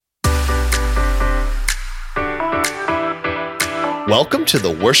Welcome to the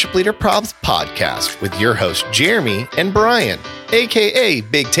Worship Leader Probs podcast with your hosts Jeremy and Brian, aka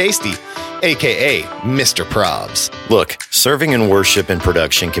Big Tasty, aka Mr. Probs. Look, serving in worship and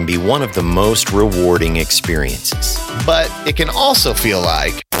production can be one of the most rewarding experiences. But it can also feel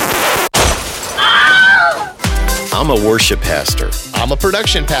like, I'm a worship pastor, I'm a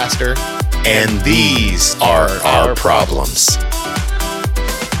production pastor, and these are our problems.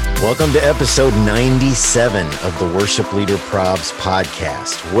 Welcome to episode 97 of the Worship Leader Probs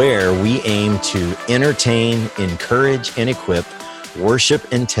podcast, where we aim to entertain, encourage, and equip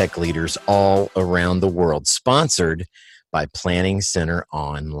worship and tech leaders all around the world, sponsored by Planning Center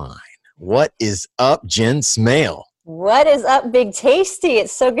Online. What is up, Jen Smale? What is up, Big Tasty?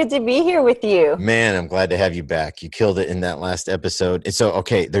 It's so good to be here with you. Man, I'm glad to have you back. You killed it in that last episode. And so,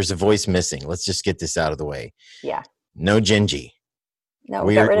 okay, there's a voice missing. Let's just get this out of the way. Yeah. No Genji. No,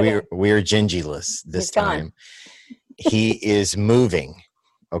 we got rid of him. We are Genji-less this He's time. gone. He is moving.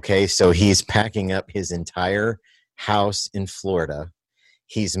 Okay, so he's packing up his entire house in Florida.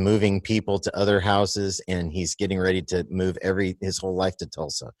 He's moving people to other houses, and he's getting ready to move his whole life to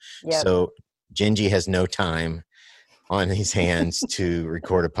Tulsa. Yep. So Genji has no time on his hands to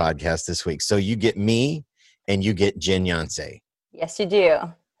record a podcast this week. So you get me and you get Jen Yance. Yes, you do.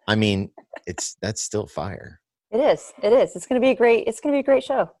 I mean, that's still fire. It is. It's going to be a great show. It's going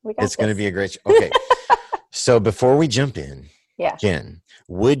to be a great show. Okay. So before we jump in, Yeah. Jen,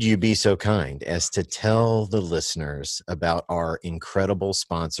 would you be so kind as to tell the listeners about our incredible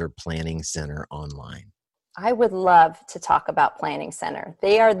sponsor, Planning Center Online? I would love to talk about Planning Center.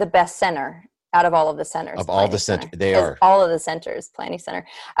 They are the best center out of all of the centers. Of all the centers, they are. All of the centers, Planning Center.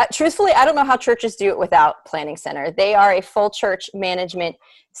 Truthfully, I don't know how churches do it without Planning Center. They are a full church management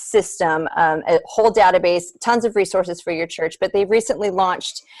system, a whole database, tons of resources for your church, but they've recently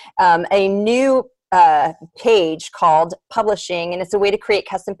launched a new page called Publishing, and it's a way to create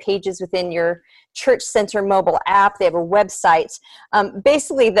custom pages within your Church Center mobile app. They have a website.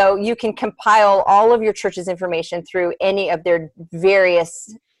 Basically, though, you can compile all of your church's information through any of their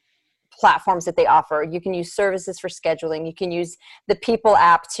various platforms that they offer. You can use services for scheduling. You can use the People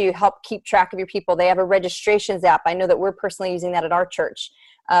app to help keep track of your people. They have a registrations app. I know that we're personally using that at our church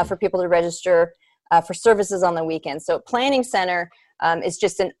for people to register for services on the weekend. So Planning Center is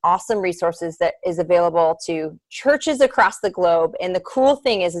just an awesome resources that is available to churches across the globe. And the cool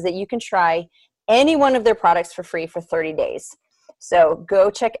thing is that you can try any one of their products for free for 30 days. So go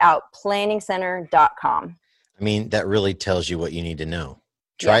check out planningcenter.com. I mean, that really tells you what you need to know.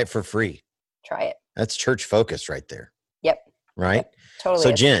 Try it for free. Try it. That's church focus right there. Yep. Right? Yep, totally.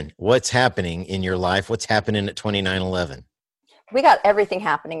 So Jen, what's happening in your life? What's happening at 2911? We got everything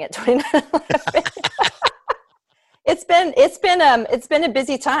happening at 2911. It's been a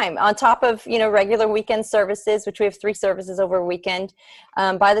busy time on top of, regular weekend services, which we have 3 services over a weekend.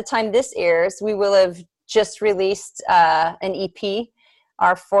 By the time this airs, we will have just released an EP.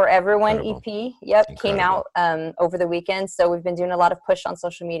 Our For Everyone EP, came out over the weekend. So we've been doing a lot of push on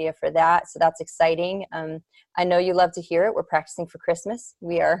social media for that. So that's exciting. I know you love to hear it. We're practicing for Christmas.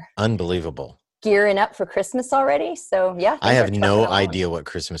 We are unbelievable. Gearing up for Christmas already. So yeah. I have no idea what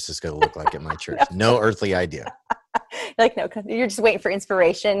Christmas is going to look like at my church. No earthly idea. No, you're just waiting for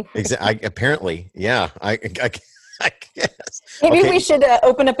inspiration. Exactly. Apparently, yeah. I guess. Maybe we should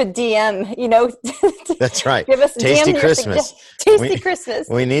open up a DM, That's right. Give us Tasty Christmas. Tasty Christmas.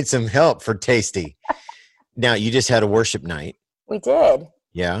 We need some help for Tasty. Now, you just had a worship night. We did.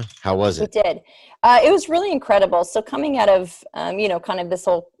 Yeah. How was it? We did. It was really incredible. So coming out of, kind of this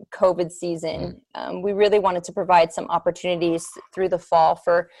whole COVID season, we really wanted to provide some opportunities through the fall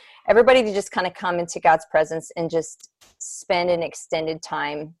for everybody to just kind of come into God's presence and just spend an extended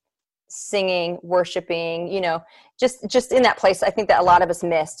time singing, worshiping, just in that place. I think that a lot of us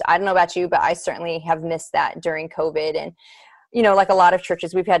missed. I don't know about you, but I certainly have missed that during COVID. And, like a lot of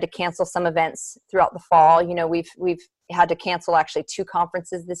churches, we've had to cancel some events throughout the fall. We've had to cancel actually 2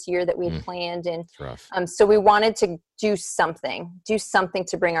 conferences this year that we had planned. And so we wanted to do something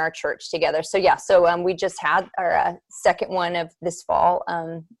to bring our church together. So we just had our second one of this fall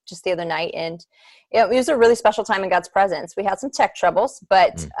just the other night. And it was a really special time in God's presence. We had some tech troubles,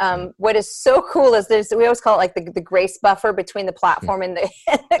 but what is so cool is we always call it like the grace buffer between the platform and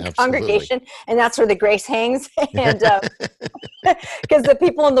the congregation. And that's where the grace hangs. And because the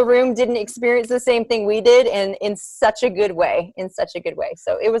people in the room didn't experience the same thing we did, and in such a good way.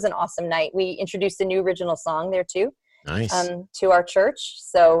 So it was an awesome night. We introduced a new original song there too. Nice. To our church.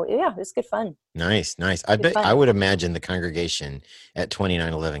 So yeah, it was good fun. Nice. I would imagine the congregation at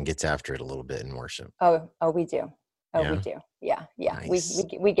 2911 gets after it a little bit in worship. Oh, we do. Oh, Yeah? we do. Yeah. Yeah. Nice.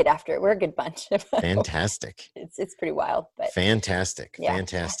 We get after it. We're a good bunch. Fantastic. It's pretty wild, but Fantastic. yeah.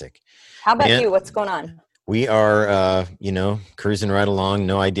 Fantastic. How about Man, you? What's going on? we are, cruising right along.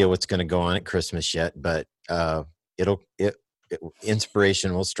 No idea what's going to go on at Christmas yet, but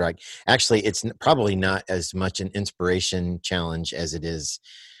inspiration will strike. Actually, it's probably not as much an inspiration challenge as it is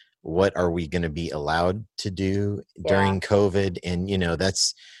what are we going to be allowed to do during COVID. And,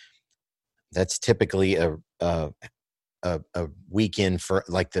 that's typically a weekend for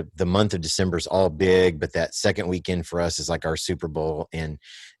like the month of December is all big, but that second weekend for us is like our Super Bowl. And,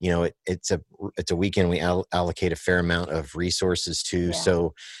 it's a weekend we allocate a fair amount of resources to. Yeah.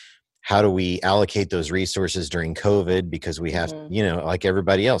 So how do we allocate those resources during COVID? Because we have, like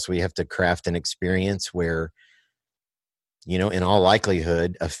everybody else, we have to craft an experience where, in all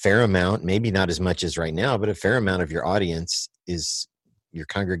likelihood, a fair amount, maybe not as much as right now, but a fair amount of your audience your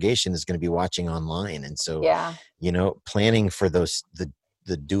congregation is going to be watching online. And so, planning for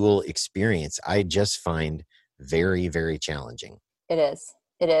the dual experience, I just find very, very challenging. It is.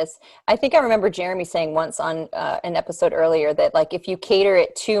 I think I remember Jeremy saying once on an episode earlier that like, if you cater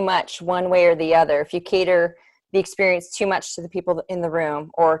it too much one way or the other, if you cater the experience too much to the people in the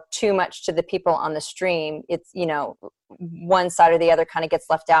room or too much to the people on the stream, it's, one side or the other kind of gets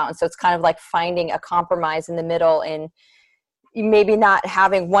left out. And so it's kind of like finding a compromise in the middle and maybe not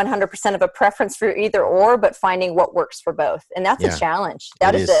having 100% of a preference for either or, but finding what works for both. And that's a challenge.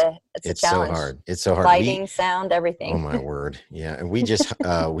 It's a challenge. So hard. It's so hard. Lighting, sound, everything. Oh my word. Yeah. And we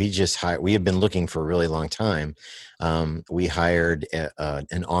have been looking for a really long time. We hired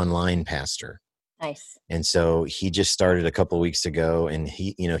an online pastor. Nice. And so he just started a couple of weeks ago, and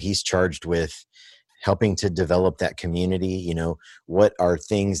he's charged with helping to develop that community. What are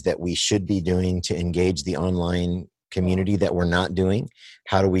things that we should be doing to engage the online community that we're not doing?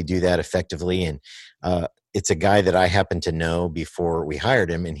 How do we do that effectively? And it's a guy that I happened to know before we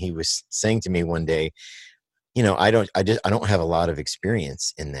hired him, and he was saying to me one day, I don't have a lot of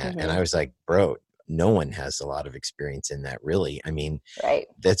experience in that. And I was like, bro, no one has a lot of experience in that, really. I mean, right.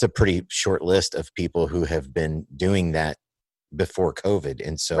 That's a pretty short list of people who have been doing that before COVID.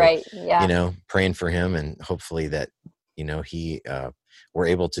 And so, praying for him, and hopefully that, he, we're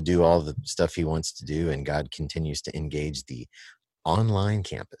able to do all the stuff he wants to do, and God continues to engage the online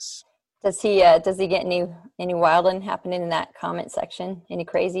campus. Does he get any wilding happening in that comment section? Any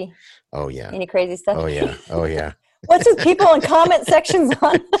crazy? Oh yeah. Any crazy stuff? Oh yeah. Oh yeah. What's with people in comment sections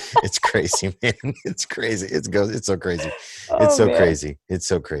on? It's crazy, man. It's crazy. It's so crazy. It's so crazy. It's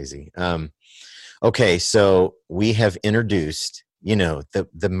so crazy. Okay. So we have introduced,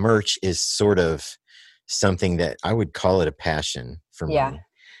 the merch is sort of something that I would call it a passion for me.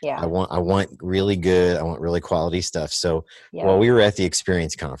 Yeah. I want really good, I want really quality stuff. So while we were at the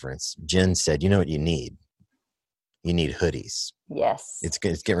Experience Conference, Jen said, you know what you need? You need hoodies. Yes. It's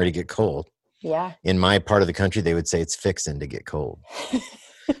getting ready to get cold. Yeah. In my part of the country, they would say it's fixing to get cold.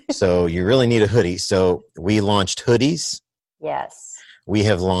 So you really need a hoodie. So we launched hoodies. Yes. We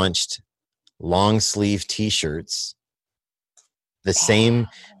have launched long sleeve t-shirts, the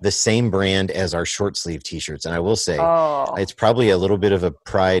same brand as our short sleeve t-shirts. And I will say, it's probably a little bit of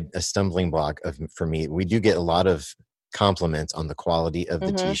a stumbling block for me. We do get a lot of compliments on the quality of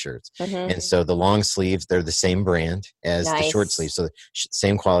the t-shirts. And so the long sleeves, they're the same brand as the short sleeves. So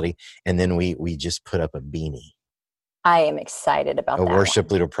same quality. And then we just put up a beanie. I am excited about that. A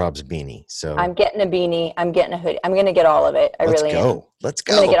Worship Leader Probs beanie. So I'm getting a beanie. I'm getting a hoodie. I'm going to get all of it. Let's am. Let's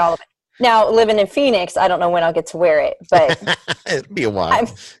go. I'm going to get all of it. Now, living in Phoenix, I don't know when I'll get to wear it, but it'll be a while.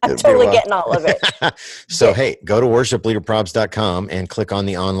 I'm totally getting all of it. So, hey, go to worshipleaderprobs.com and click on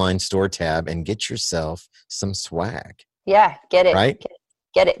the online store tab and get yourself some swag. Yeah, get it. Right?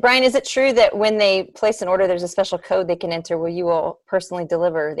 Get it. Brian, is it true that when they place an order, there's a special code they can enter where you will personally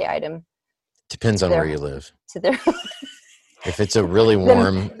deliver the item? Depends on where you live. To their if it's a really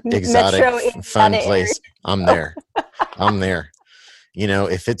warm, exotic, fun place, I'm there. I'm there.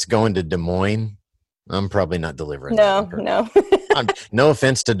 If it's going to Des Moines, I'm probably not delivering. No. No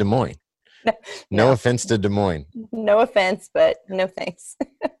offense to Des Moines. No offense to Des Moines. No offense, but no thanks.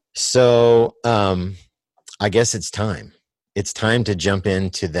 So I guess it's time. It's time to jump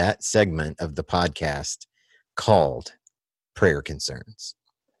into that segment of the podcast called Prayer Concerns.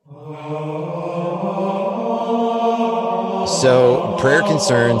 So prayer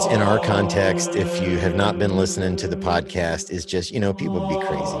concerns in our context, if you have not been listening to the podcast, is just, people be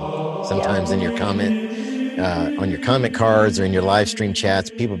crazy. Sometimes in your comment, on your comment cards or in your live stream chats,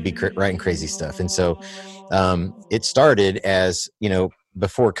 people be writing crazy stuff. And so it started as,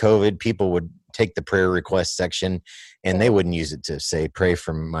 before COVID, people would take the prayer request section and they wouldn't use it to say, pray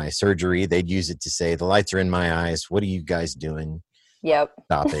for my surgery. They'd use it to say, the lights are in my eyes. What are you guys doing? Yep.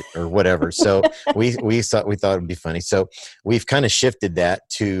 Stop it, or whatever. So we thought it'd be funny. So we've kind of shifted that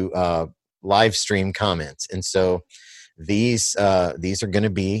to live stream comments. And so these are going to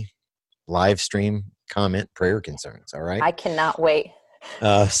be live stream comment prayer concerns. All right. I cannot wait.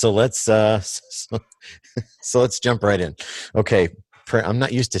 So let's jump right in. Okay. I'm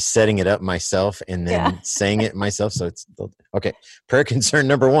not used to setting it up myself and then saying it myself. So it's okay. Prayer concern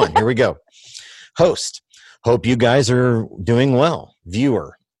number 1. Here we go. Host, hope you guys are doing well.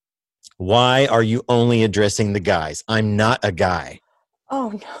 Viewer, why are you only addressing the guys? I'm not a guy.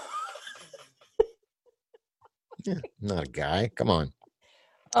 Oh no. Yeah, not a guy. Come on.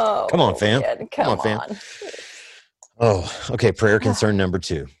 Oh, come on, fam. Man, come on, fam. Oh, okay. Prayer concern number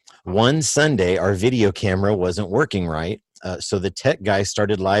 2. One Sunday, our video camera wasn't working right. So the tech guy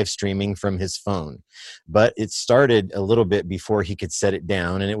started live streaming from his phone, but it started a little bit before he could set it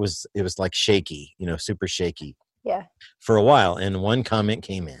down. And it was like shaky, super shaky. Yeah. For a while. And one comment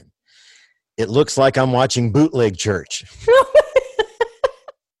came in. It looks like I'm watching Bootleg Church.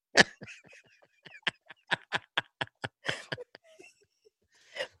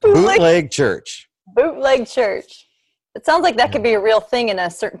 Bootleg Church. Bootleg Church. It sounds like that could be a real thing in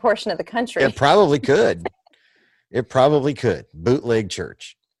a certain portion of the country. It probably could. It probably could. Bootleg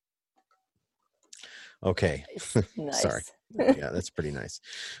Church. Okay. Nice. Sorry. Yeah, that's pretty nice.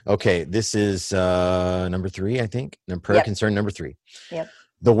 Okay. This is number 3, I think. Prayer concern number 3. Yep.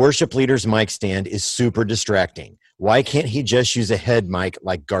 The worship leader's mic stand is super distracting. Why can't he just use a head mic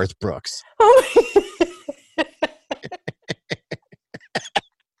like Garth Brooks? Oh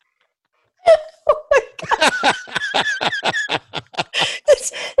my God.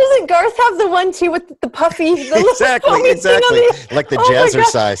 Doesn't Garth have the one too with the puffy? Exactly. Like the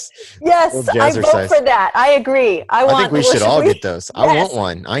jazzercise. Yes, I vote for that. I agree. I think we should all get those. I want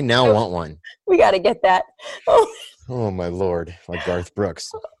one. I now want one. We got to get that. Oh my Lord, like Garth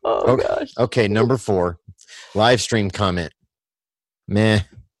Brooks. Oh gosh. Okay, number 4, live stream comment. Meh.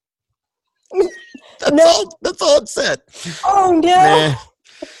 That's all it said. Oh no. Meh.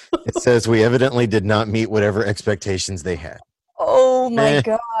 It says we evidently did not meet whatever expectations they had. Oh my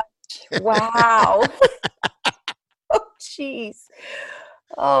gosh. Wow. Oh jeez.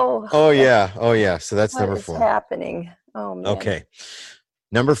 Oh yeah. So that's number 4. What's happening? Oh man. Okay.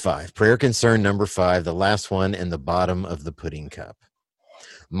 Number 5, prayer concern number 5, the last one in the bottom of the pudding cup.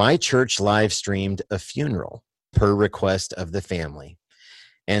 My church live streamed a funeral per request of the family,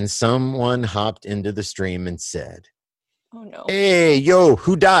 and someone hopped into the stream and said, "Oh no. Hey, yo,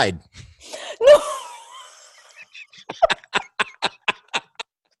 who died?" No.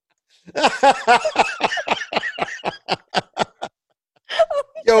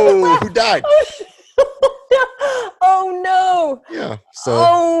 Yo, who died? Oh no. Yeah. So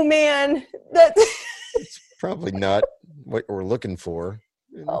oh man. That's probably not what we're looking for.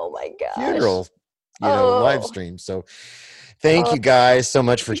 Oh my gosh. Funeral, live stream. So thank you guys so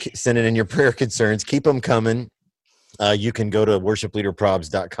much for sending in your prayer concerns. Keep them coming. You can go to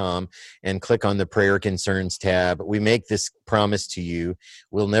worshipleaderprobs.com and click on the prayer concerns tab. We make this promise to you.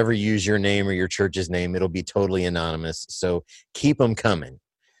 We'll never use your name or your church's name. It'll be totally anonymous. So keep them coming.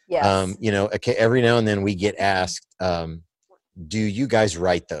 Yes. Okay, every now and then we get asked, do you guys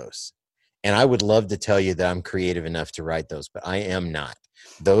write those? And I would love to tell you that I'm creative enough to write those, but I am not.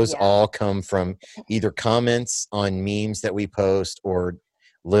 Those all come from either comments on memes that we post or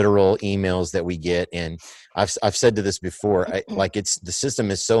literal emails that we get. And I've said to this before, the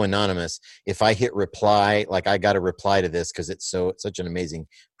system is so anonymous. If I hit reply, like I got to reply to this because it's such an amazing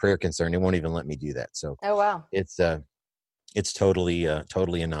prayer concern, it won't even let me do that. So oh wow, it's totally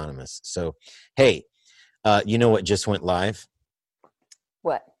anonymous. So hey, you know what just went live?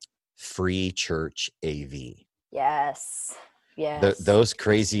 What? Free Church AV. Yes. Yes. Those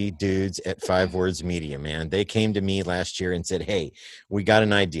crazy dudes at 5 Words Media, man, they came to me last year and said, hey, we got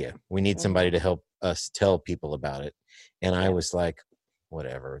an idea. We need somebody to help us tell people about it. And I was like,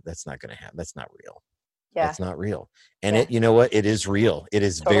 whatever, that's not going to happen. That's not real. Yeah. That's not real. And you know what? It is real. It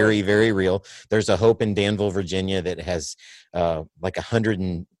is very, very real. There's a Hope in Danville, Virginia that has like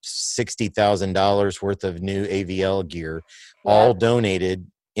 $160,000 worth of new AVL gear, all donated.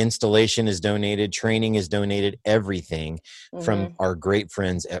 Installation is donated, training is donated, everything from our great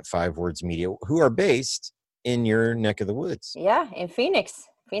friends at 5 Words Media, who are based in your neck of the woods. Yeah, in Phoenix,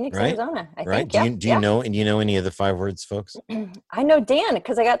 right? Arizona. I think. Do you know? And do you know any of the 5 Words folks? I know Dan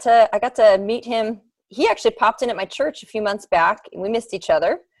because I got to meet him. He actually popped in at my church a few months back, and we missed each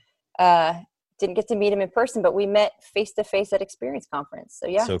other. Dan didn't get to meet him in person, but we met face to face at Experience Conference. So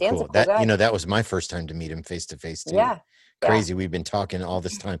yeah, so Dan's cool. a cool guy. That was my first time to meet him face to face too. Yeah. Crazy. We've been talking all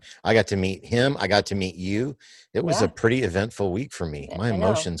this time. I got to meet him. I got to meet you. It was a pretty eventful week for me. My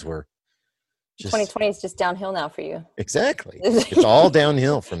emotions were just 2020 is just downhill now for you. Exactly. It's all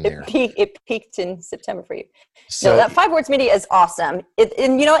downhill from there. It peaked in September for you. So no, that 5 Words Media is awesome.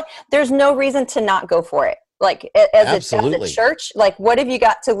 And you know what? There's no reason to not go for it. Like as a church, like what have you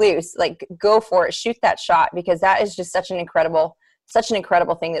got to lose? Like go for it. Shoot that shot, because that is just such an incredible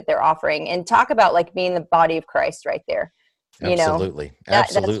thing that they're offering. And talk about like being the body of Christ right there. Absolutely.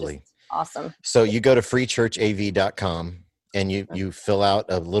 Absolutely. Awesome. So you go to freechurchav.com and you fill out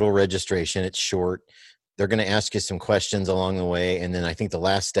a little registration. It's short. They're going to ask you some questions along the way. And then I think the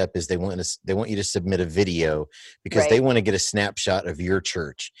last step is they want you to submit a video, because they want to get a snapshot of your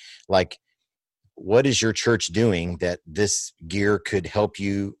church. Like, what is your church doing that this gear could help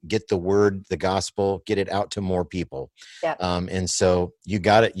you get the word, the gospel, get it out to more people? Yeah. And so you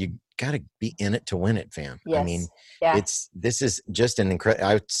got to be in it to win it, fam. Yes. I mean, this is just an incredible,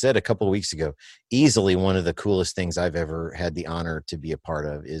 I said a couple of weeks ago, easily one of the coolest things I've ever had the honor to be a part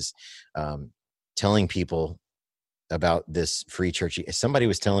of is telling people about this free church. Somebody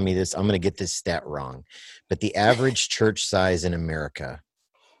was telling me this, I'm going to get this stat wrong, but the average church size in America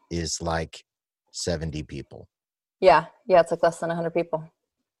is like 70 people. Yeah. It's like less than 100 people.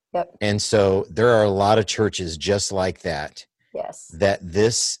 Yep. And so there are a lot of churches just like that. Yes. That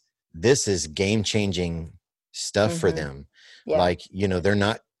this is game-changing stuff for them. Yeah. Like, they're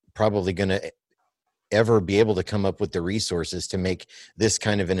not probably going to ever be able to come up with the resources to make this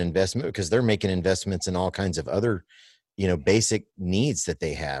kind of an investment, because they're making investments in all kinds of other, basic needs that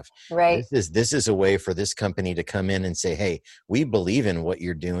they have. Right. This is a way for this company to come in and say, hey, we believe in what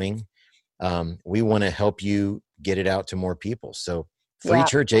you're doing. We want to help you get it out to more people. So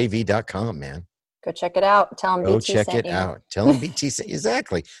freechurchav.com, man. Go check it out. Tell them BT check it out. Tell them BT sent you.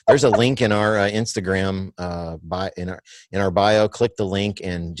 Exactly. There's a link in our Instagram in our bio. Click the link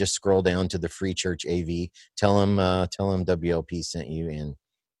and just scroll down to the Free Church AV. Tell them WLP sent you. And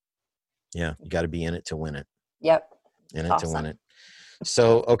you got to be in it to win it. Yep. In it to win it.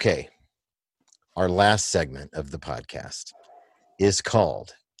 So, okay. Our last segment of the podcast is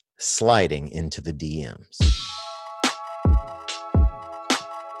called Sliding into the DMs.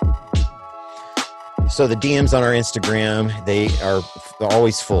 So the DMs on our Instagram, they're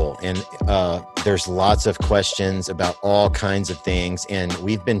always full, and there's lots of questions about all kinds of things. And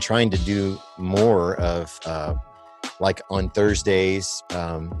we've been trying to do more of, like on Thursdays,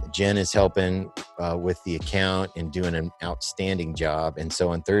 Jen is helping with the account and doing an outstanding job. And so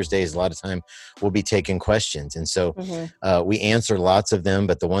on Thursdays, a lot of time we'll be taking questions. And so we answer lots of them,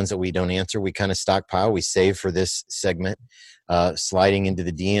 but the ones that we don't answer, we kind of stockpile, we save for this segment. Sliding into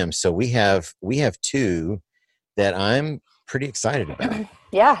the DMs. So we have 2 that I'm pretty excited about.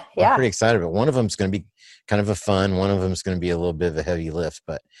 Yeah. I'm pretty excited about. One of them is going to be kind of a fun. One of them is going to be a little bit of a heavy lift.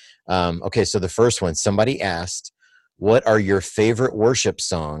 But okay, so the first one, somebody asked, what are your favorite worship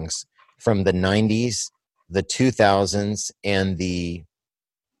songs from the 90s, the 2000s, and the,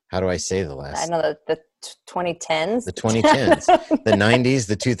 how do I say the last? I know the 2010s. The 2010s, the 90s,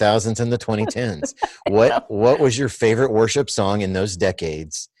 the 2000s, and the 2010s. What was your favorite worship song in those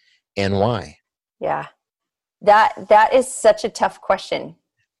decades, and why? Yeah, that is such a tough question.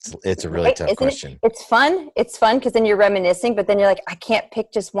 It's a really tough question. It's fun. It's fun because then you're reminiscing, but then you're like, I can't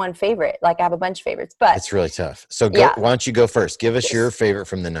pick just one favorite. Like I have a bunch of favorites, but it's really tough. So why don't you go first? Give us your favorite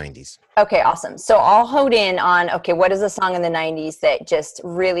from the 90s. Okay, awesome. So I'll hone in on, what is a song in the 90s that just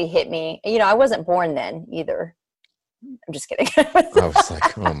really hit me? I wasn't born then either. I'm just kidding. I was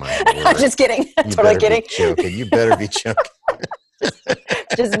like, oh my Lord. I'm just kidding. I'm totally kidding. You better be joking.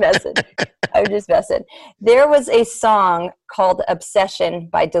 Just messing. I'm just messing. There was a song called Obsession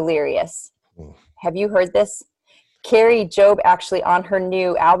by Delirious. Have you heard this? Carrie Job, actually, on her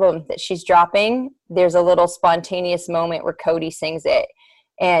new album that she's dropping, there's a little spontaneous moment where Cody sings it.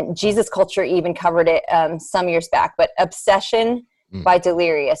 And Jesus Culture even covered it some years back. But Obsession by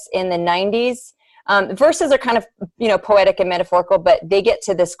Delirious in the 90s. Verses are kind of, poetic and metaphorical, but they get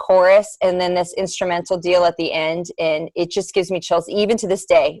to this chorus and then this instrumental deal at the end. And it just gives me chills. Even to this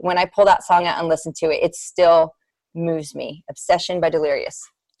day, when I pull that song out and listen to it, it still moves me. Obsession by Delirious.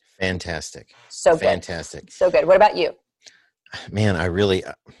 Fantastic. So good. Fantastic. So good. What about you? Man, I really,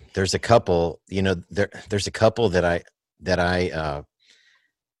 there's a couple, there's a couple that I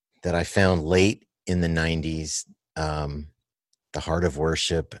found late in the 90s. The Heart of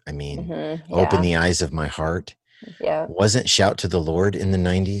Worship. I mean, Open the Eyes of My Heart. Yeah. Wasn't Shout to the Lord in the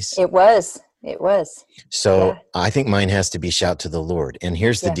 90s? It was. It was. So I think mine has to be Shout to the Lord. And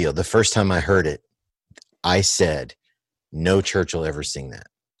here's the deal. The first time I heard it, I said, no church will ever sing that.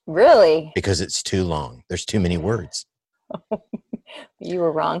 Really? Because it's too long. There's too many words. You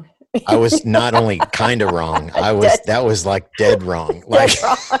were wrong. I was not only kind of wrong, that was like dead wrong. Like, dead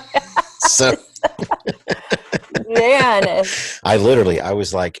wrong. So man. I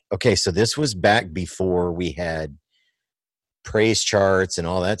was like, okay, so this was back before we had praise charts and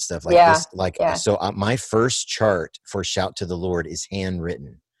all that stuff like this. Like, so my first chart for Shout to the Lord is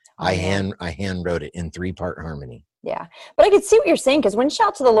handwritten. I hand wrote it in 3-part harmony. Yeah. But I could see what you're saying, because when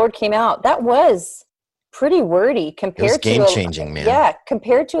Shout to the Lord came out, that was pretty wordy compared to game changing, man. Yeah,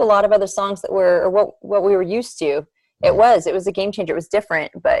 compared to a lot of other songs that were, or what we were used to. It was a game changer. It was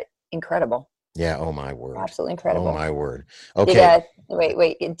different, but incredible. Yeah. Oh my word. Absolutely incredible. Oh my word. Okay.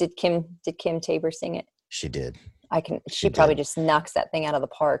 Wait. Did Kim Tabor sing it? She did. She probably just knocks that thing out of the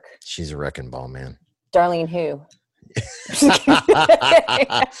park. She's a wrecking ball, man. Darlene who?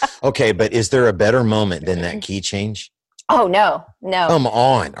 Okay, but is there a better moment than that key change? Oh no. Come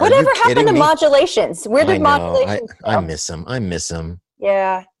on. Whatever happened to modulations? Where did modulations go? I miss them.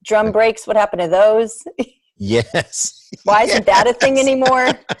 Yeah. Drum breaks, what happened to those? Yes. Why isn't that a thing anymore?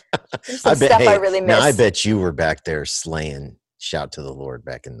 There's some stuff I really miss. Now I bet you were back there slaying Shout to the Lord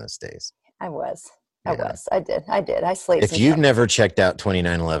back in those days. I was. I did. I slayed. If you've never checked out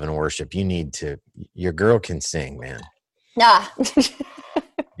 2911 Worship, you need to. Your girl can sing, man. Nah.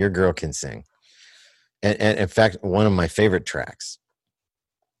 Your girl can sing. And in fact, one of my favorite tracks,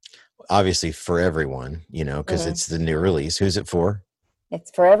 obviously For Everyone, because it's the new release. Who's it for? It's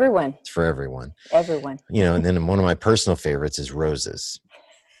for everyone. It's for everyone. Everyone. And then one of my personal favorites is Roses.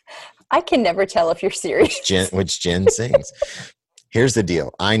 I can never tell if you're serious. Which Jen sings. Here's the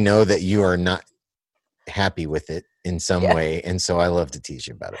deal. I know that you are not happy with it in some way, and so I love to tease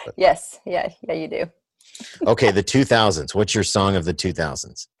you about it. But. Yes. Yeah, you do. Okay, the 2000s. What's your song of the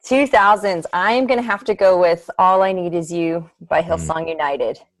 2000s? 2000s. I'm going to have to go with All I Need Is You by Hillsong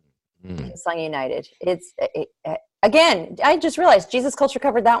United. Hillsong United. It's again, I just realized Jesus Culture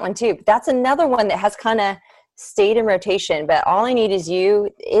covered that one too. That's another one that has kind of stayed in rotation, but All I Need Is You,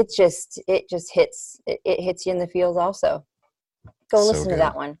 it just hits. It hits you in the feels also. Go listen to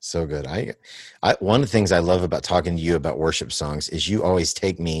that one. So good. I one of the things I love about talking to you about worship songs is you always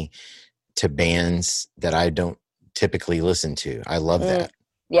take me to bands that I don't typically listen to. I love that.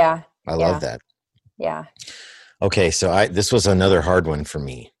 Yeah. I love that. Yeah. Okay. So this was another hard one for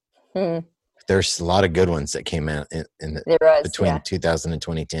me. There's a lot of good ones that came out between 2000 and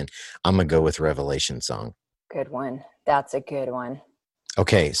 2010. I'm going to go with Revelation Song. Good one. That's a good one.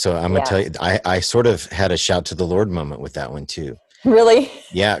 Okay. So I'm going to tell you, I sort of had a Shout to the Lord moment with that one too. Really?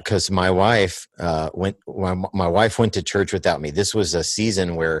 Yeah, because my wife went to church without me. This was a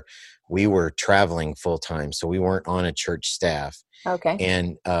season where we were traveling full time, so we weren't on a church staff. Okay.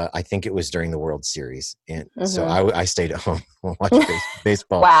 And I think it was during the World Series, and so I stayed at home and watched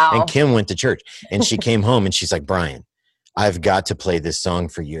baseball. Wow. And Kim went to church, and she came home and she's like, "Brian, I've got to play this song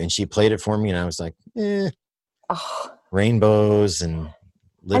for you." And she played it for me, and I was like, rainbows and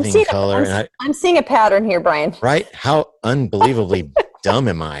living color. I'm seeing a pattern here, Brian. Right? How unbelievably dumb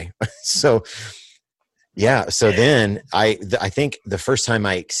am I? So then I think the first time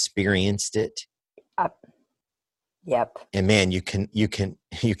I experienced it. Yep. And man, you kind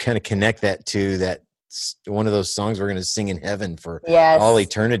of connect that to that one of those songs we're going to sing in heaven for all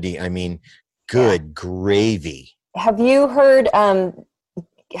eternity. I mean, good gravy. Have you heard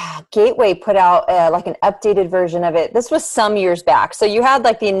Gateway put out like an updated version of it? This was some years back. So you had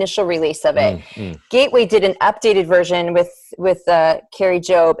like the initial release of it. Gateway did an updated version with Carrie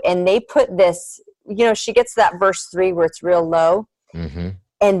Job, and they put this, she gets that verse 3 where it's real low.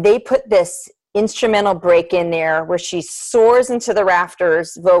 And they put this instrumental break in there where she soars into the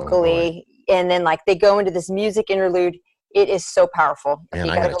rafters vocally, and then like they go into this music interlude. It is so powerful. Man,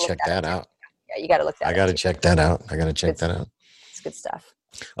 I gotta check that out. Yeah, you gotta look that I gotta check that out. It's good stuff.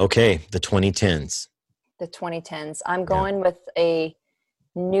 Okay, the 2010s. The 2010s. I'm going with a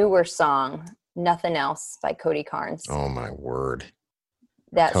newer song, Nothing Else by Cody Carnes. Oh my word.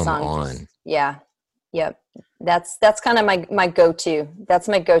 That Come song. on. Yep. That's kind of my go-to. That's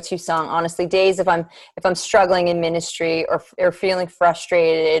my go-to song. Honestly, days if I'm struggling in ministry or feeling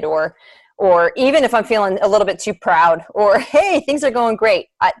frustrated or even if I'm feeling a little bit too proud or hey, things are going great.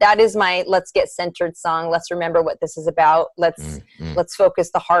 That is my let's get centered song. Let's remember what this is about. Let's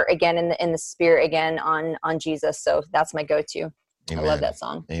focus the heart again and the spirit again on Jesus. So that's my go-to. Amen. I love that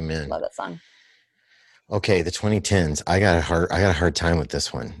song. Amen. I love that song. Okay, the 2010s. I got a hard time with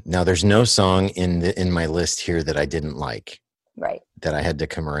this one. Now, there's no song in my list here that I didn't like. Right. that I had to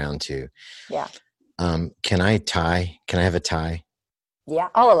come around to. Yeah. Can I tie? Can I have a tie? Yeah.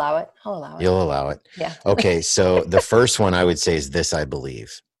 I'll allow it. You'll allow it. Yeah. Okay. So the first one I would say is This I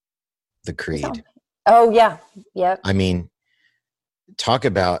Believe, the Creed. Oh, yeah. Yep. I mean, talk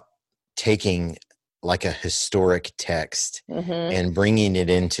about taking like a historic text and bringing it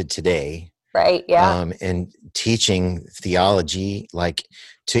into today. Right. Yeah. And teaching theology, like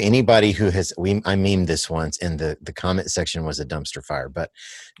to anybody who has, I memed this once and the comment section was a dumpster fire, but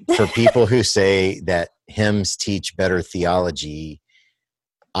for people who say that hymns teach better theology,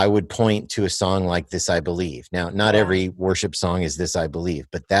 I would point to a song like This I Believe. Now, not every worship song is This I Believe,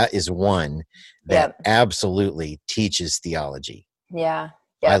 but that is one that absolutely teaches theology. Yeah.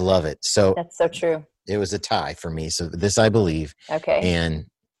 I love it. So that's so true. It was a tie for me. So This I Believe. Okay. And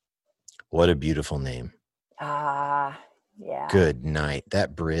what a beautiful name. Yeah. Good night.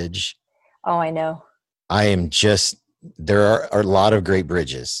 That bridge. Oh, I know. There are a lot of great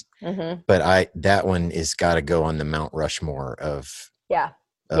bridges, but that one is got to go on the Mount Rushmore of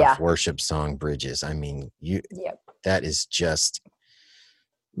worship song bridges. I mean, that is just,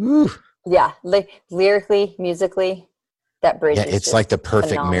 woo. Yeah. Lyrically, musically, that bridge. Yeah, it's like the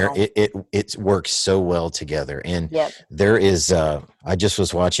perfect marriage. It works so well together. And there is, I just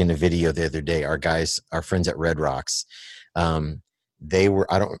was watching a video the other day. Our friends at Red Rocks, they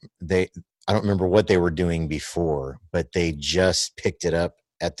were, I don't remember what they were doing before, but they just picked it up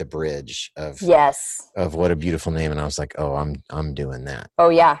at the bridge of What a Beautiful Name. And I was like, oh, I'm doing that. Oh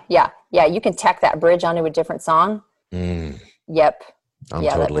yeah. Yeah. Yeah. You can tack that bridge onto a different song. Yep. I'm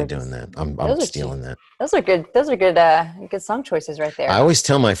totally doing that. I'm stealing that. Those are good song choices right there. I always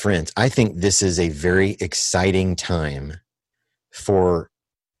tell my friends, I think this is a very exciting time for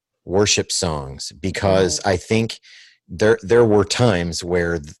worship songs because I think there were times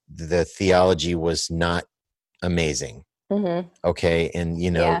where the theology was not amazing. Okay.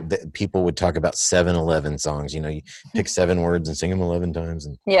 And, people would talk about 7-11 songs, you pick 7 words and sing them 11 times.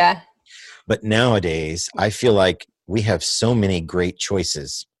 But nowadays I feel like we have so many great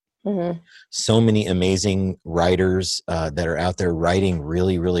choices, so many amazing writers that are out there writing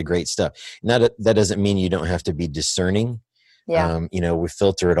really, really great stuff. Now that doesn't mean you don't have to be discerning. We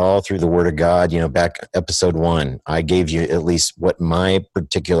filter it all through the Word of God. Back episode 1, I gave you at least what my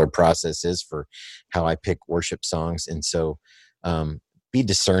particular process is for how I pick worship songs. And so be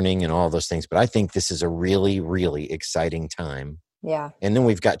discerning and all those things. But I think this is a really, really exciting time. Yeah. And then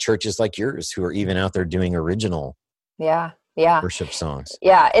we've got churches like yours who are even out there doing original worship songs.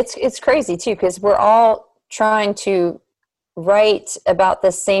 Yeah. It's crazy too, because we're all trying to write about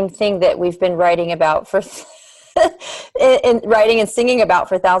the same thing that we've been writing about for and writing and singing about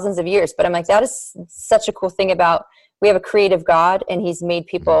for thousands of years. But I'm like, that is such a cool thing about, we have a creative God and he's made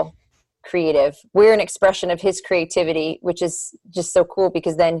people creative. We're an expression of his creativity, which is just so cool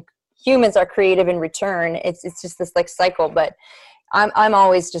because then humans are creative in return. It's just this like cycle, but I'm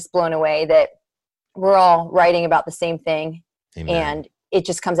always just blown away that we're all writing about the same thing. Amen. And it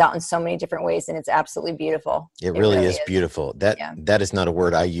just comes out in so many different ways and it's absolutely beautiful. It really is beautiful. That is not a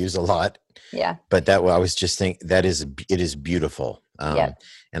word I use a lot. Yeah. But I was just thinking it is beautiful. And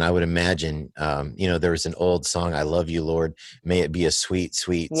I would imagine, there was an old song, I Love You, Lord. May it be a sweet,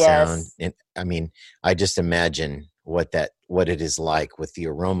 sweet sound. And I mean, I just imagine what it is like with the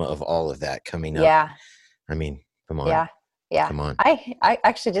aroma of all of that coming up. Yeah. I mean, come on. Yeah. Come on. I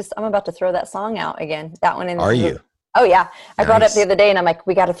actually I'm about to throw that song out again. That one in. Are you? Oh yeah. I brought it up the other day and I'm like,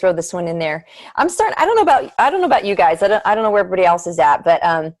 we got to throw this one in there. I don't know about you guys. I don't know where everybody else is at, but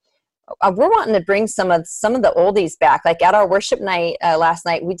we're wanting to bring some of the oldies back. Like at our worship night last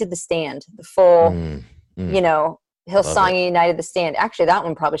night, we did The Stand, the full, Hillsong United, The Stand. Actually, that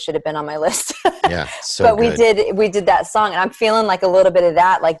one probably should have been on my list. Yeah, so but good. we did that song, and I'm feeling like a little bit of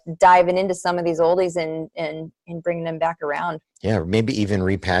that, like diving into some of these oldies and bringing them back around. Yeah, maybe even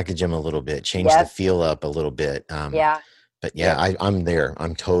repackage them a little bit, change the feel up a little bit. But I'm there.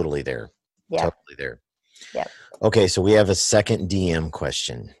 I'm totally there. Yeah. Totally there. Yeah. Okay, so we have a second DM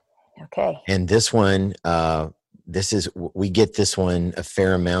question. Okay. And this one, we get this one a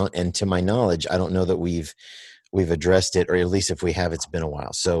fair amount, and to my knowledge, I don't know that we've addressed it, or at least if we have, it's been a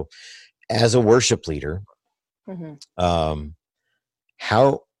while. So as a worship leader,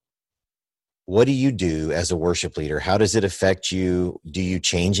 what do you do as a worship leader? How does it affect you? Do you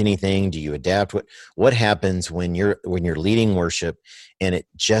change anything? Do you adapt? What happens when you're leading worship and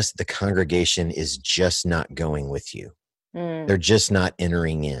the congregation is just not going with you? They're just not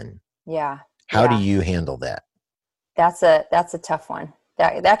entering in. Yeah. How do you handle that? That's a tough one.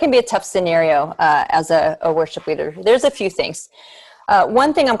 That can be a tough scenario as a worship leader. There's a few things.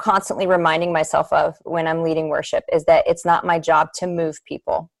 One thing I'm constantly reminding myself of when I'm leading worship is that it's not my job to move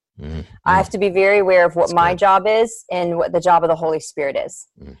people. Mm-hmm. I have to be very aware of what my job is and what the job of the Holy Spirit is.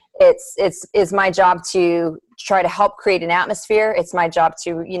 Mm-hmm. It's my job to try to help create an atmosphere. It's my job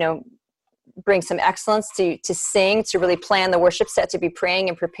to, bring some excellence, to sing, to really plan the worship set, to be praying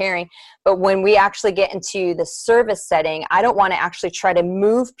and preparing. But when we actually get into the service setting, I don't want to actually try to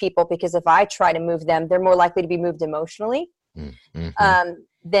move people, because if I try to move them, they're more likely to be moved emotionally. Mm-hmm.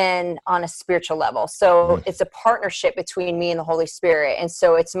 Than on a spiritual level. So it's a partnership between me and the Holy Spirit. And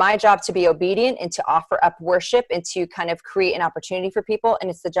so it's my job to be obedient and to offer up worship and to kind of create an opportunity for people.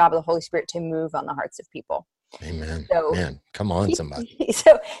 And it's the job of the Holy Spirit to move on the hearts of people. Amen. So, man, come on, somebody.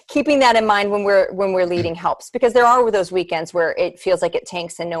 So keeping that in mind when we're leading helps, because there are those weekends where it feels like it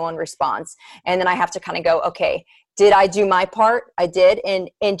tanks and no one responds. And then I have to kind of go, okay, did I do my part? I did. And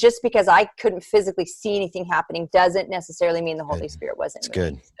just because I couldn't physically see anything happening doesn't necessarily mean the Holy Spirit wasn't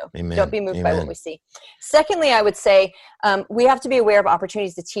moving. Good. So Amen. Don't be moved by what we see. Secondly, I would say we have to be aware of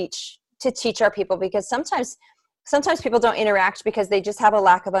opportunities to teach our people, because sometimes people don't interact because they just have a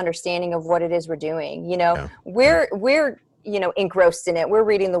lack of understanding of what it is we're doing. We're engrossed in it. We're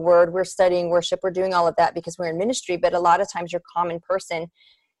reading the word, we're studying worship, we're doing all of that because we're in ministry. But a lot of times your common person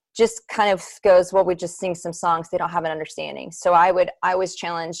just kind of goes, well, we just sing some songs. They don't have an understanding. So I always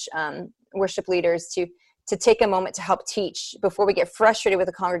challenge worship leaders to take a moment to help teach. Before we get frustrated with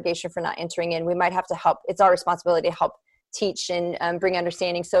the congregation for not entering in, we might have to help. It's our responsibility to help teach and bring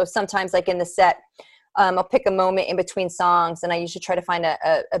understanding. So sometimes, like in the set, I'll pick a moment in between songs, and I usually try to find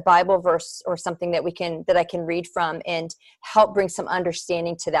a Bible verse or something that I can read from and help bring some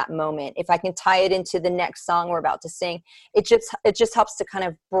understanding to that moment. If I can tie it into the next song we're about to sing, it just helps to kind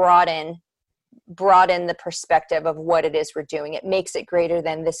of broaden the perspective of what it is we're doing. It makes it greater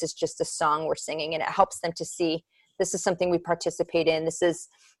than this is just a song we're singing, and it helps them to see this is something we participate in. This is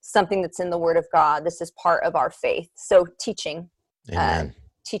something that's in the Word of God. This is part of our faith. So teaching's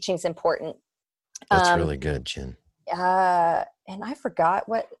important. That's really good, Jen. And I forgot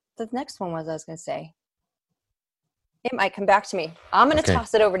what the next one was I was going to say. It might come back to me. I'm going to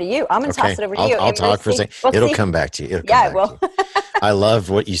toss it over to you. I'll talk for a second. It'll come back to you. It will. I love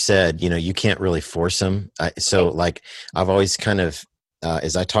what you said. You can't really force them. I've always kind of,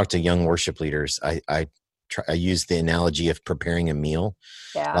 as I talk to young worship leaders, I use the analogy of preparing a meal.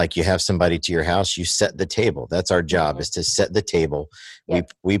 Yeah. Like you have somebody to your house, you set the table. That's our job, is to set the table.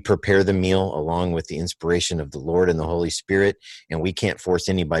 Yep. We prepare the meal along with the inspiration of the Lord and the Holy Spirit, and we can't force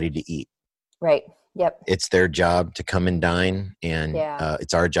anybody to eat. Right. Yep. It's their job to come and dine, and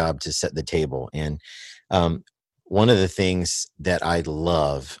it's our job to set the table. And one of the things that I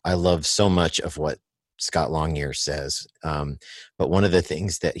love so much of what Scott Longyear says. But one of the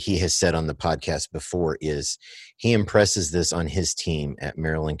things that he has said on the podcast before is he impresses this on his team at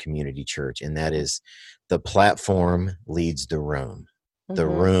Maryland Community Church, and that is the platform leads the room. Mm-hmm. The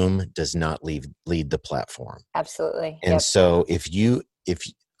room does not lead the platform. Absolutely. And so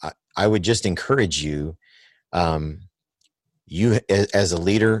I would just encourage you, you as a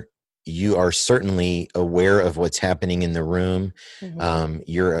leader, you are certainly aware of what's happening in the room.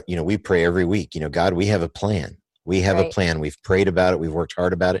 Mm-hmm. We pray every week, God, we have a plan. We have a plan. We've prayed about it. We've worked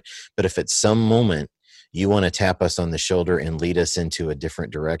hard about it. But if at some moment you want to tap us on the shoulder and lead us into a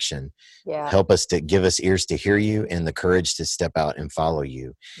different direction, help us to give us ears to hear you and the courage to step out and follow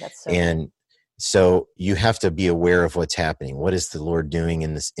you. That's so good. So you have to be aware of what's happening. What is the Lord doing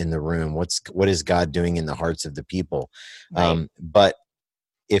in the room? What is God doing in the hearts of the people? Right. But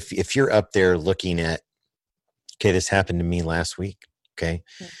if you're up there looking at, okay, this happened to me last week. Okay.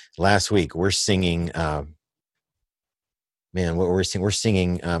 Mm-hmm. Last week we're singing, we're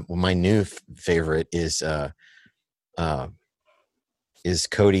singing, my new favorite is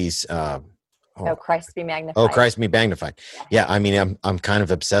Cody's, Christ be magnified. Oh, Christ be magnified. Yeah. I mean, I'm kind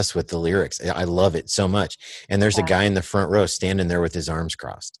of obsessed with the lyrics. I love it so much. And there's a guy in the front row standing there with his arms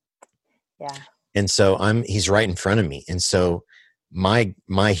crossed. Yeah. And so he's right in front of me. And so my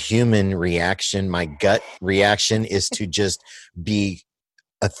human reaction, my gut reaction is to just be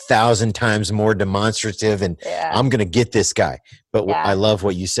 1,000 times more demonstrative and I'm going to get this guy. But I love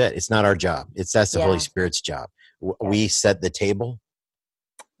what you said. It's not our job. That's the Holy Spirit's job. We set the table.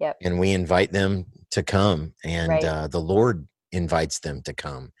 Yep. And we invite them to come, and the Lord invites them to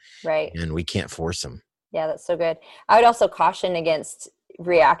come. Right. And we can't force them. Yeah, that's so good. I would also caution against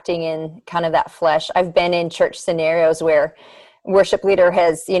reacting in kind of that flesh. I've been in church scenarios where worship leader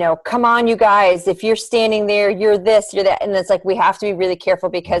has, come on, you guys, if you're standing there, you're this, you're that. And it's like, we have to be really careful,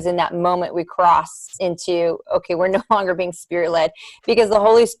 because in that moment we cross into, okay, we're no longer being spirit led, because the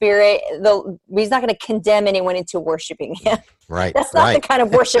Holy Spirit, he's not going to condemn anyone into worshiping him. Right. That's not the kind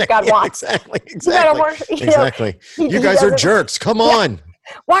of worship God wants. Exactly. Exactly. You guys are jerks. Come on.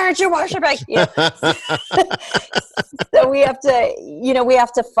 Why aren't you worshiping? So we have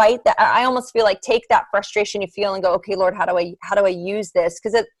to fight that. I almost feel like take that frustration you feel and go, okay, Lord, how do I use this?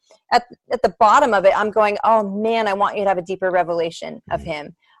 Because at the bottom of it, I'm going, oh man, I want you to have a deeper revelation of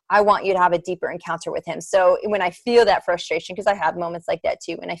him. I want you to have a deeper encounter with him. So when I feel that frustration, because I have moments like that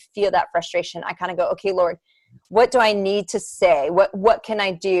too, when I feel that frustration, I kind of go, okay, Lord, what do I need to say? What can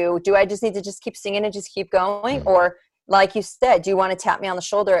I do? Do I just need to just keep singing and just keep going? Or like you said, do you want to tap me on the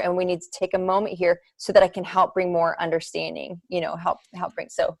shoulder and we need to take a moment here so that I can help bring more understanding, help bring,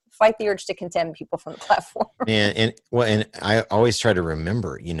 so fight the urge to condemn people from the platform. And I always try to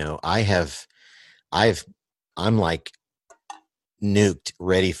remember, I'm like nuked,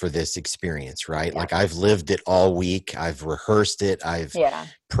 ready for this experience, right? Yeah. Like I've lived it all week. I've rehearsed it. I've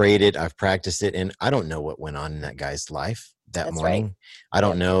prayed it. I've practiced it. And I don't know what went on in that guy's life that morning. Right. I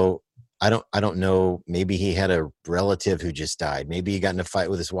don't know. I don't know. Maybe he had a relative who just died. Maybe he got in a fight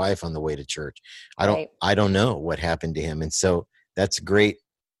with his wife on the way to church. I don't know what happened to him. And so that's great.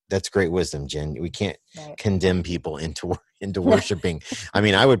 That's great wisdom, Jen. We can't condemn people into worshiping. I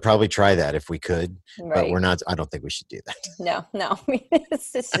mean, I would probably try that if we could, but we're not. I don't think we should do that. No.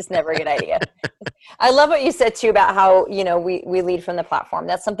 It's just never a good idea. I love what you said too about how, we lead from the platform.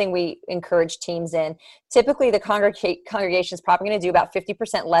 That's something we encourage teams in. Typically the congregation is probably going to do about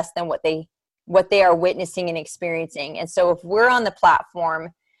 50% less than what they are witnessing and experiencing. And so if we're on the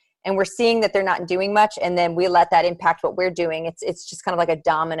platform and we're seeing that they're not doing much, and then we let that impact what we're doing, it's just kind of like a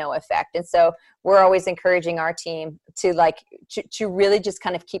domino effect. And so we're always encouraging our team to to really just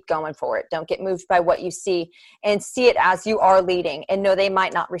kind of keep going for it. Don't get moved by what you see, and see it as you are leading. And no, they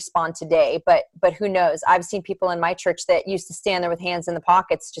might not respond today, but who knows? I've seen people in my church that used to stand there with hands in the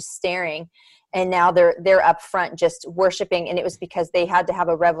pockets, just staring. And now they're up front just worshiping. And it was because they had to have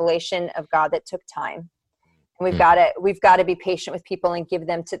a revelation of God that took time. We've got to be patient with people and give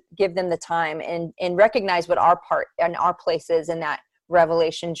them the time and recognize what our part and our place is in that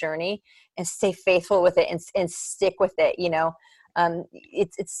revelation journey, and stay faithful with it and stick with it.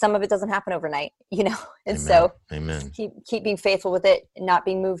 It's some of it doesn't happen overnight, and Amen. So Amen. Keep being faithful with it, not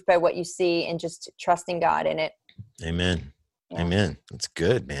being moved by what you see, and just trusting God in it. Amen. Yeah. Amen. That's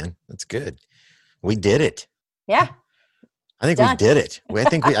good, man. That's good. We did it. Yeah. I think we did it. I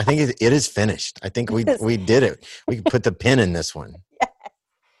think it is finished. I think we did it. We can put the pin in this one. Yes.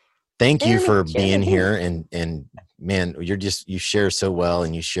 Thank you for being here. And man, you share so well,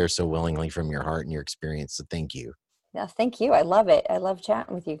 and you share so willingly from your heart and your experience. So thank you. Yeah, thank you. I love it. I love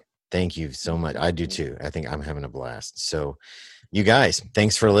chatting with you. Thank you so much. I do too. I think I'm having a blast. So you guys,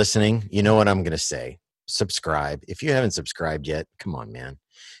 thanks for listening. You know what I'm going to say. Subscribe. If you haven't subscribed yet, come on, man.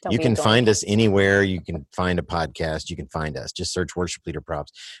 You can find us anywhere. You can find a podcast. You can find us. Just search Worship Leader Probs.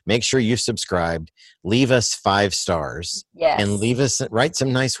 Make sure you've subscribed. Leave us 5 stars. Yes. And write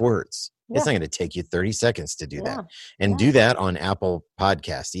some nice words. Yeah. It's not going to take you 30 seconds to do that. And do that on Apple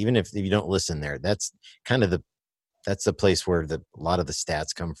Podcasts. Even if you don't listen there, that's kind of that's the place where a lot of the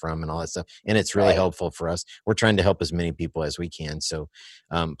stats come from and all that stuff. And it's really helpful for us. We're trying to help as many people as we can. So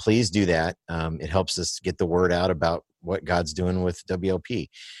please do that. It helps us get the word out about what God's doing with WLP.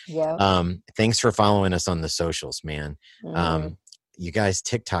 Yeah. Thanks for following us on the socials, man. You guys,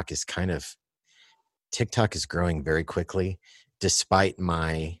 TikTok is growing very quickly, despite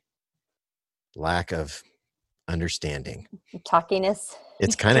my lack of understanding. Talkiness.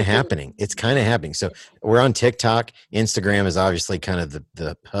 It's kind of happening. So we're on TikTok. Instagram is obviously kind of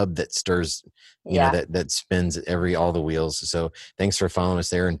the hub that stirs, that spins all the wheels. So thanks for following us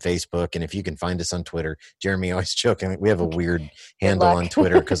there, and Facebook. And if you can find us on Twitter, Jeremy always joking, we have a weird handle on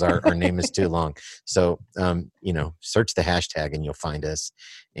Twitter because our name is too long. So, search the hashtag and you'll find us,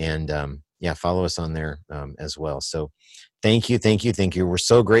 and follow us on there as well. So thank you. We're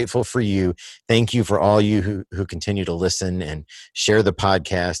so grateful for you. Thank you for all you who continue to listen and share the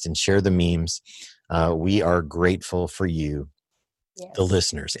podcast and share the memes. We are grateful for you, the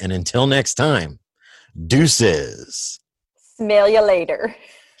listeners. And until next time, deuces. Smell you later.